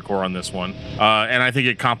melodic hardcore on this one, and I think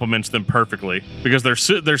it complements them perfectly because they're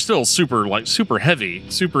still super heavy,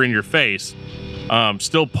 super in your face,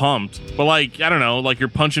 still pumped, but like, I don't know, like you're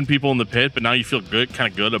punching people in the pit, but now you feel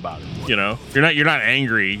kind of good about it. You know, you're not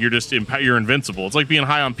angry. You're just you're invincible. It's like being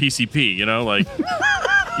high on PCP. You know, like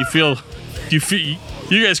you feel.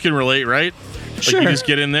 You guys can relate, right? Like, sure. You just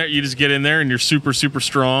get in there, and you're super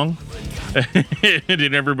strong. And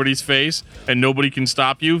in everybody's face, and nobody can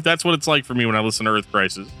stop you. That's what it's like for me when I listen to Earth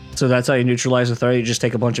Crisis. So that's how you neutralize the threat? You just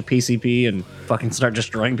take a bunch of PCP and fucking start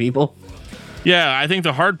destroying people? Yeah, I think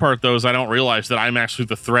the hard part, though, is I don't realize that I'm actually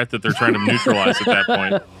the threat that they're trying to neutralize at that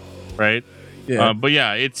point, right? Yeah. But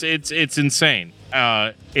yeah, it's insane.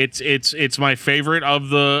 It's my favorite of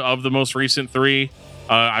the most recent 3.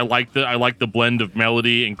 I like the blend of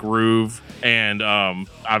melody and groove and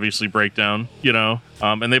obviously breakdown, you know.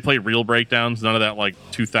 And they play real breakdowns, none of that like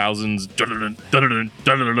 2000s,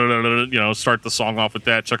 you know, start the song off with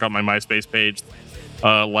that. Check out my MySpace page,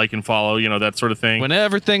 like and follow, you know, that sort of thing. When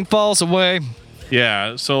everything falls away.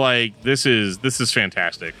 Yeah, so like this is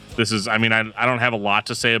fantastic. I mean, I don't have a lot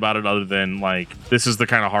to say about it other than like this is the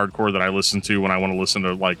kind of hardcore that I listen to when I want to listen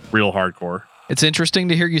to like real hardcore. It's interesting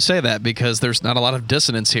to hear you say that because there's not a lot of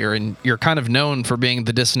dissonance here, and you're kind of known for being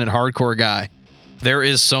the dissonant hardcore guy. There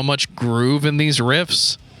is so much groove in these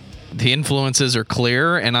riffs. The influences are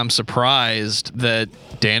clear, and I'm surprised that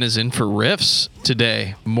Dan is in for riffs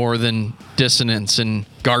today more than dissonance and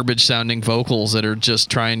garbage-sounding vocals that are just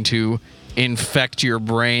trying to infect your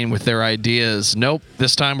brain with their ideas. Nope,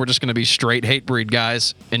 this time we're just going to be straight Hatebreed,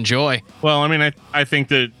 guys. Enjoy. Well, I mean, I think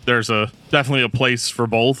that there's definitely a place for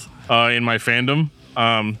both in my fandom.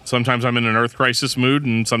 Sometimes I'm in an Earth Crisis mood,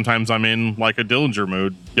 and sometimes I'm in like a Dillinger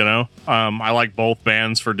mood. You know, I like both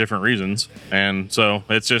bands for different reasons, and so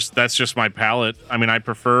that's just my palette. I mean, I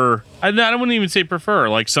wouldn't even say prefer.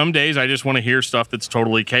 Like some days I just want to hear stuff that's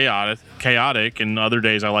totally chaotic, and other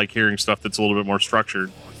days I like hearing stuff that's a little bit more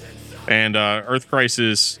structured. And Earth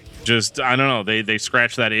Crisis, just I don't know, they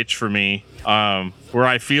scratch that itch for me. Where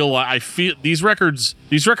I feel these records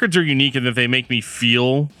are unique in that they make me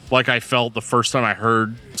feel like I felt the first time I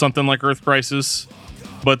heard something like Earth Crisis,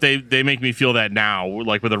 but they make me feel that now,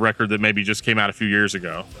 like with a record that maybe just came out a few years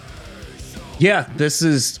ago. Yeah, this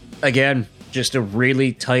is, again, just a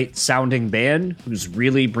really tight sounding band who's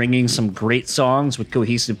really bringing some great songs with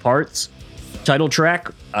cohesive parts. Title track,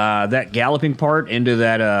 that galloping part into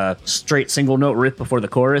that straight single note riff before the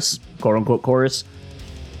chorus, quote unquote chorus.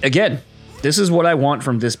 Again, this is what I want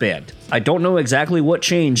from this band. I don't know exactly what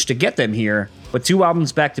changed to get them here, but 2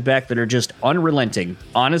 albums back to back that are just unrelenting.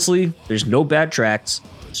 Honestly, there's no bad tracks.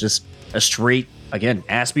 It's just a straight, again,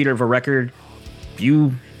 ass beater of a record.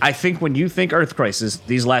 I think when you think Earth Crisis,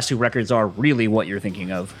 these last 2 records are really what you're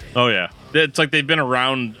thinking of. Oh yeah, it's like they've been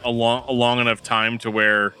around a long enough time to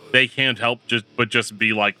where they can't help but just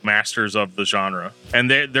be like masters of the genre, and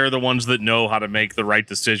they're the ones that know how to make the right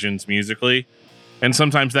decisions musically. And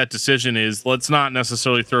sometimes that decision is, let's not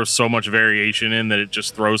necessarily throw so much variation in that it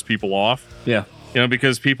just throws people off. Yeah. You know,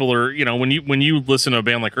 because people are, you know, when you listen to a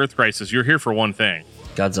band like Earth Crisis, you're here for one thing.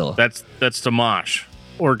 Godzilla. That's to mosh.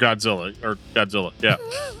 Or Godzilla. Yeah.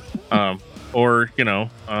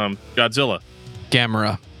 Godzilla.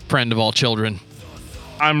 Gamera, friend of all children.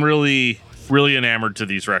 I'm really enamored to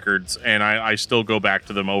these records, and I still go back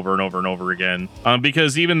to them over and over and over again.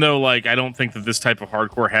 Because even though like I don't think that this type of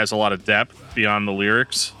hardcore has a lot of depth beyond the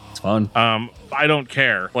lyrics, It's fun. I don't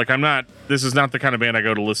care. Like this is not the kind of band I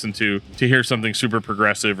go to listen to hear something super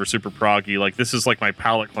progressive or super proggy. Like this is like my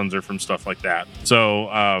palate cleanser from stuff like that.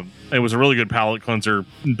 So it was a really good palate cleanser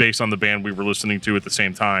based on the band we were listening to at the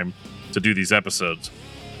same time to do these episodes.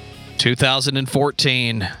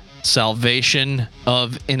 2014, Salvation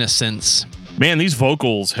of Innocence. Man, these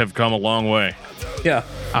vocals have come a long way. Yeah.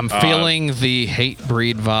 I'm feeling the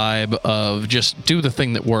Hatebreed vibe of just do the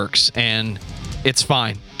thing that works, and it's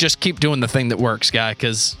fine. Just keep doing the thing that works, guy,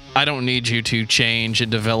 because I don't need you to change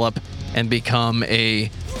and develop and become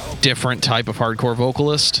a different type of hardcore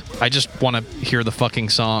vocalist. I just want to hear the fucking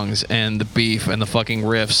songs and the beef and the fucking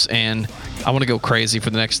riffs, and I want to go crazy for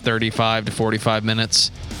the next 35 to 45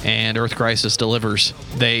 minutes, and Earth Crisis delivers.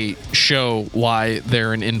 They show why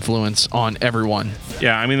they're an influence on everyone.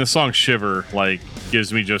 Yeah, I mean, the song Shiver, like,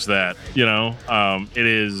 gives me just that, you know? It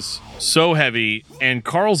is so heavy, and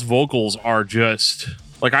Carl's vocals are just...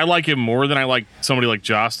 Like, I like him more than I like somebody like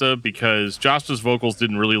Josta, because Josta's vocals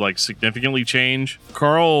didn't really, like, significantly change.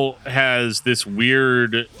 Carl has this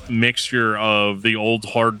weird mixture of the old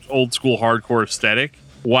school hardcore aesthetic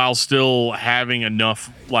while still having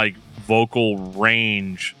enough, like, vocal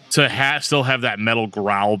range to still have that metal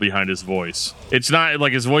growl behind his voice. It's not,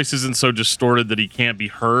 like, his voice isn't so distorted that he can't be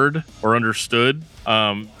heard or understood.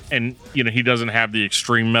 And, you know, he doesn't have the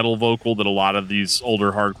extreme metal vocal that a lot of these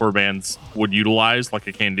older hardcore bands would utilize, like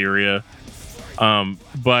a Candiria.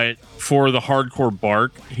 But for the hardcore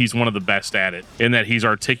bark, he's one of the best at it, in that he's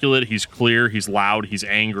articulate, he's clear, he's loud, he's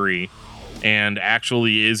angry, and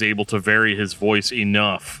actually is able to vary his voice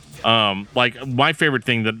enough. Like, my favorite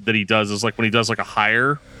thing that he does is, like, when he does, like, a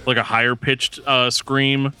higher pitched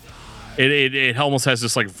scream, it almost has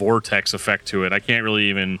this, like, vortex effect to it. I can't really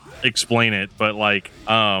even explain it, but, like,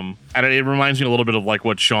 and it reminds me a little bit of, like,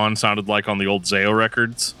 what Sean sounded like on the old Zao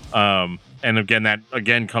records. And again, that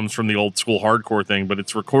again comes from the old school hardcore thing, but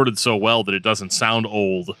it's recorded so well that it doesn't sound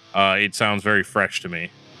old. It sounds very fresh to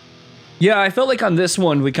me. Yeah, I felt like on this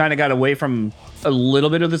one, we kind of got away from a little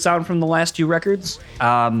bit of the sound from the last 2 records,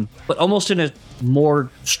 but almost in a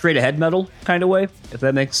more straight ahead metal kind of way, if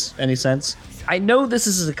that makes any sense. I know this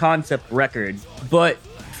is a concept record, but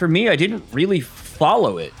for me, I didn't really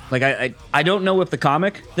follow it. Like, I don't know if the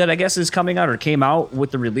comic that I guess is coming out or came out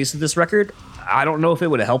with the release of this record, I don't know if it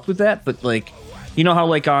would have helped with that, but, like, you know how,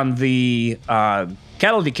 like, on the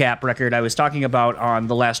Cattle Decap record I was talking about on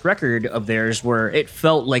the last record of theirs, where it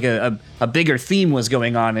felt like a bigger theme was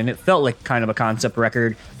going on, and it felt like kind of a concept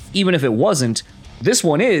record, even if it wasn't. This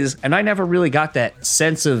one is, and I never really got that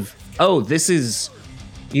sense of, oh, this is,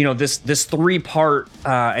 you know, this 3-part,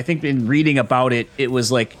 I think in reading about it, it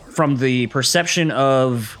was like from the perception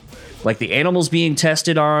of, like, the animals being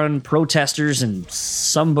tested on, protesters, and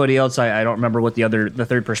somebody else. I don't remember what the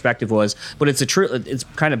third perspective was, but it's it's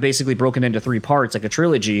kind of basically broken into 3 parts, like a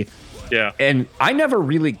trilogy. Yeah. And I never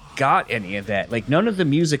really got any of that. Like, none of the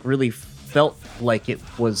music really felt like it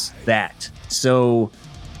was that. So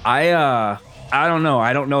I don't know.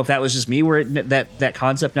 I don't know if that was just me where that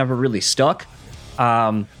concept never really stuck.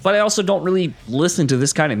 But I also don't really listen to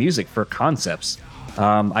this kind of music for concepts.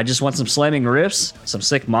 I just want some slamming riffs, some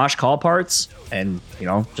sick mosh call parts, and,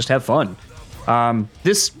 just have fun.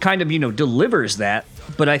 This kind of, delivers that,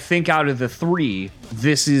 but I think out of the three,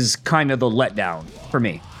 this is kind of the letdown for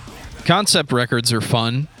me. Concept records are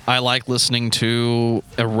fun. I like listening to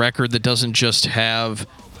a record that doesn't just have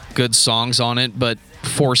good songs on it, but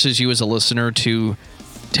forces you as a listener to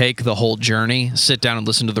take the whole journey, sit down and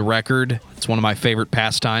listen to the record. It's one of my favorite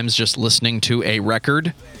pastimes, just listening to a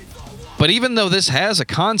record. But even though this has a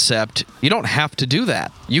concept, you don't have to do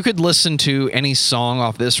that. You could listen to any song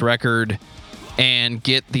off this record and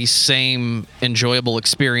get the same enjoyable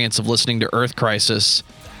experience of listening to Earth Crisis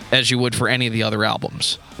as you would for any of the other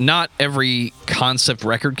albums. Not every concept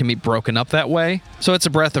record can be broken up that way, so it's a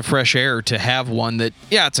breath of fresh air to have one that,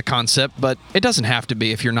 yeah, it's a concept, but it doesn't have to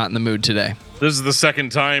be if you're not in the mood today. This is the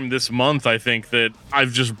second time this month, I think, that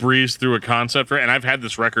I've just breezed through a concept, and I've had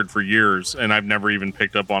this record for years, and I've never even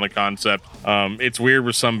picked up on a concept. It's weird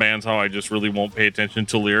with some bands how I just really won't pay attention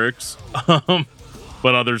to lyrics, but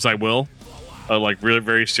others I will, really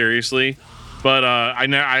very seriously. But I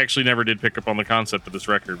actually never did pick up on the concept of this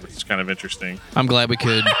record, which is kind of interesting. I'm glad we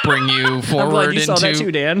could bring you forward. I'm glad you saw that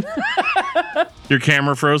too, Dan. Your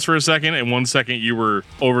camera froze for a second, and 1 second you were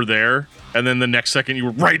over there, and then the next second you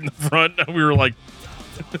were right in the front. And we were like...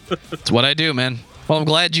 It's what I do, man. Well, I'm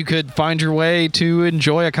glad you could find your way to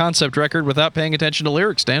enjoy a concept record without paying attention to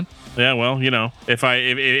lyrics, Dan. Yeah, well, if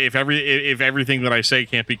everything that I say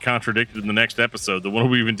can't be contradicted in the next episode, then what are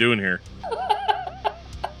we even doing here?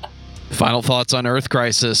 Final thoughts on Earth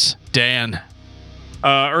Crisis, Dan.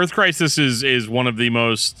 Earth Crisis is one of the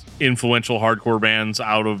most influential hardcore bands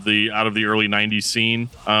out of the early 90s scene.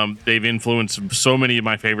 They've influenced so many of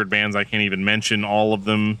my favorite bands. I can't even mention all of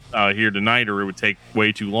them here tonight, or it would take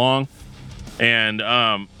way too long. And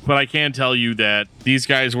but I can tell you that these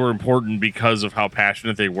guys were important because of how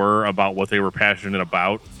passionate they were about what they were passionate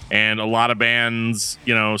about. And a lot of bands,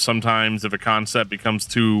 sometimes if a concept becomes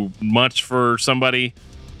too much for somebody,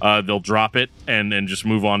 they'll drop it and just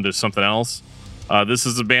move on to something else. This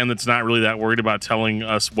is a band that's not really that worried about telling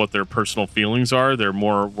us what their personal feelings are. They're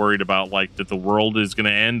more worried about that the world is going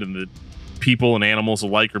to end and that people and animals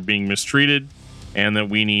alike are being mistreated, and that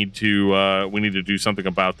we need to do something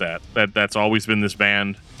about that. That's always been this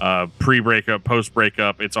band, pre-breakup,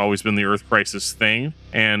 post-breakup. It's always been the Earth Crisis thing,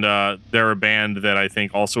 and they're a band that I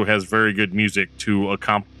think also has very good music to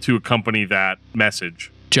accompany that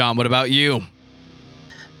message. John, what about you?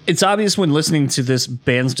 It's obvious when listening to this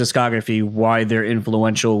band's discography why they're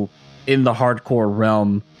influential in the hardcore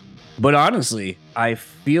realm. But honestly, I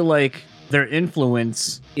feel like their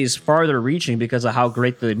influence is farther reaching because of how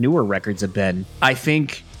great the newer records have been. I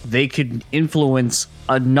think they could influence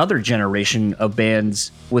another generation of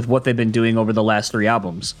bands with what they've been doing over the last 3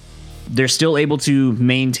 albums. They're still able to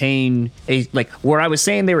maintain where I was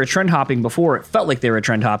saying they were trend hopping before, it felt like they were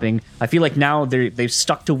trend hopping. I feel like now they've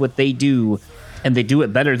stuck to what they do, and they do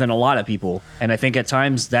it better than a lot of people. And I think at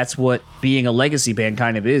times that's what being a legacy band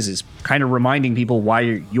kind of is kind of reminding people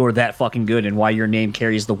why you're that fucking good and why your name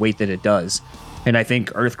carries the weight that it does. And I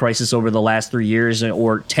think Earth Crisis over the last 3 years,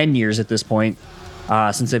 or 10 years at this point,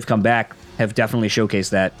 since they've come back, have definitely showcased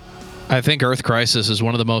that. I think Earth Crisis is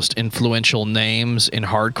one of the most influential names in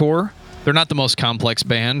hardcore. They're not the most complex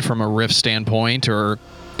band from a riff standpoint or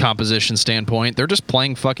composition standpoint. They're just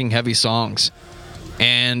playing fucking heavy songs.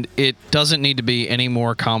 And it doesn't need to be any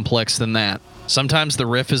more complex than that. Sometimes the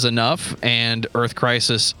riff is enough, and Earth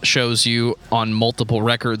Crisis shows you on multiple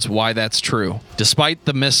records why that's true. Despite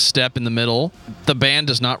the misstep in the middle, the band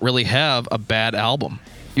does not really have a bad album.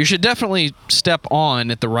 You should definitely step on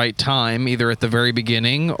at the right time, either at the very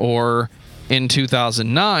beginning or in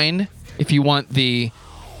 2009, if you want the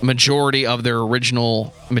majority of their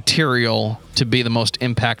original material to be the most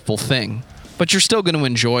impactful thing. But you're still going to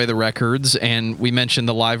enjoy the records, and we mentioned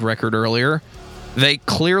the live record earlier. They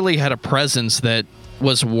clearly had a presence that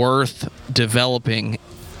was worth developing,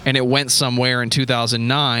 and it went somewhere in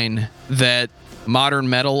 2009 that modern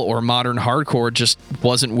metal or modern hardcore just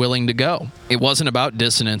wasn't willing to go. It wasn't about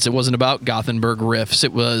dissonance. It wasn't about Gothenburg riffs.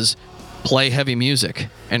 It was play heavy music,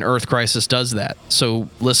 and Earth Crisis does that. So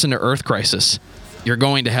listen to Earth Crisis. You're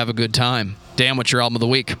going to have a good time. Dan, what's your album of the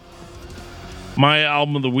week? My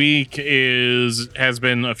album of the week has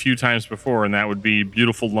been a few times before, and that would be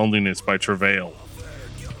Beautiful Loneliness by Travail.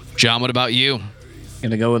 John, what about you?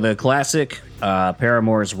 Gonna go with a classic,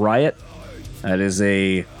 Paramore's Riot. That is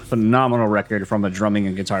a phenomenal record from a drumming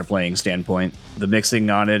and guitar playing standpoint. The mixing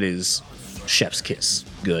on it is Chef's Kiss.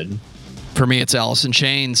 Good. For me, it's Alice in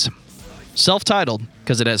Chains. Self-titled,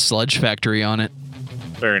 because it has Sledge Factory on it.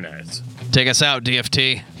 Very nice. Take us out,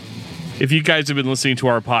 DFT. If you guys have been listening to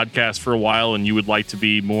our podcast for a while and you would like to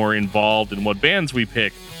be more involved in what bands we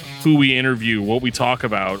pick, who we interview, what we talk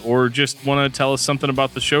about, or just want to tell us something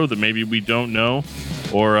about the show that maybe we don't know,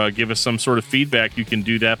 or give us some sort of feedback, you can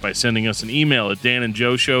do that by sending us an email at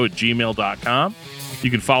danandjoeshow@gmail.com. You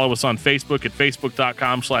can follow us on Facebook at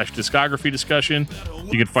facebook.com/discography discussion.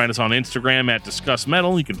 You can find us on Instagram at Discuss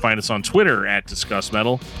Metal. You can find us on Twitter at Discuss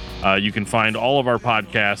Metal. You can find all of our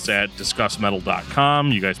podcasts at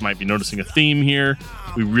discussmetal.com. You guys might be noticing a theme here.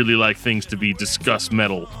 We really like things to be Discuss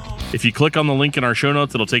Metal. If you click on the link in our show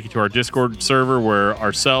notes, it'll take you to our Discord server where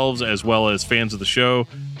ourselves, as well as fans of the show,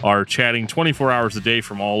 are chatting 24 hours a day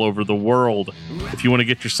from all over the world. If you want to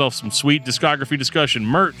get yourself some sweet discography discussion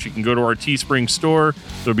merch, you can go to our Teespring store.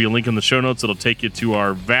 There'll be a link in the show notes that'll take you to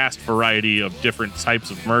our vast variety of different types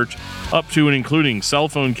of merch, up to and including cell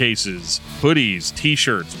phone cases, hoodies,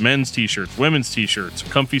 t-shirts, men's t-shirts, women's t-shirts,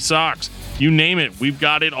 comfy socks, you name it. We've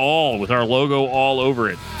got it all with our logo all over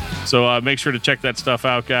it. So make sure to check that stuff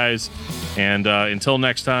out, guys. And until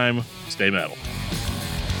next time, stay metal.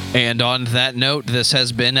 And on that note, this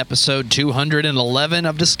has been episode 211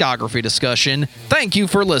 of Discography Discussion. Thank you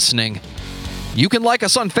for listening. You can like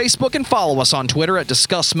us on Facebook and follow us on Twitter at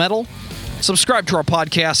Discuss Metal. Subscribe to our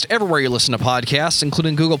podcast everywhere you listen to podcasts,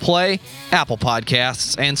 including Google Play, Apple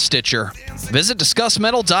Podcasts, and Stitcher. Visit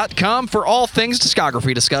DiscussMetal.com for all things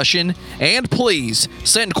discography discussion, and please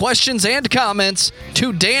send questions and comments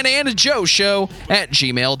to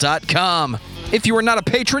danandjoeshow@gmail.com. If you are not a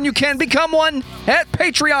patron, you can become one at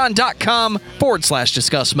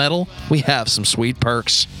patreon.com/DiscussMetal. We have some sweet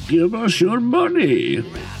perks. Give us your money.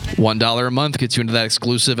 $1 a month gets you into that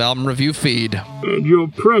exclusive album review feed. And your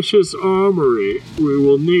precious armory. We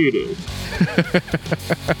will need it.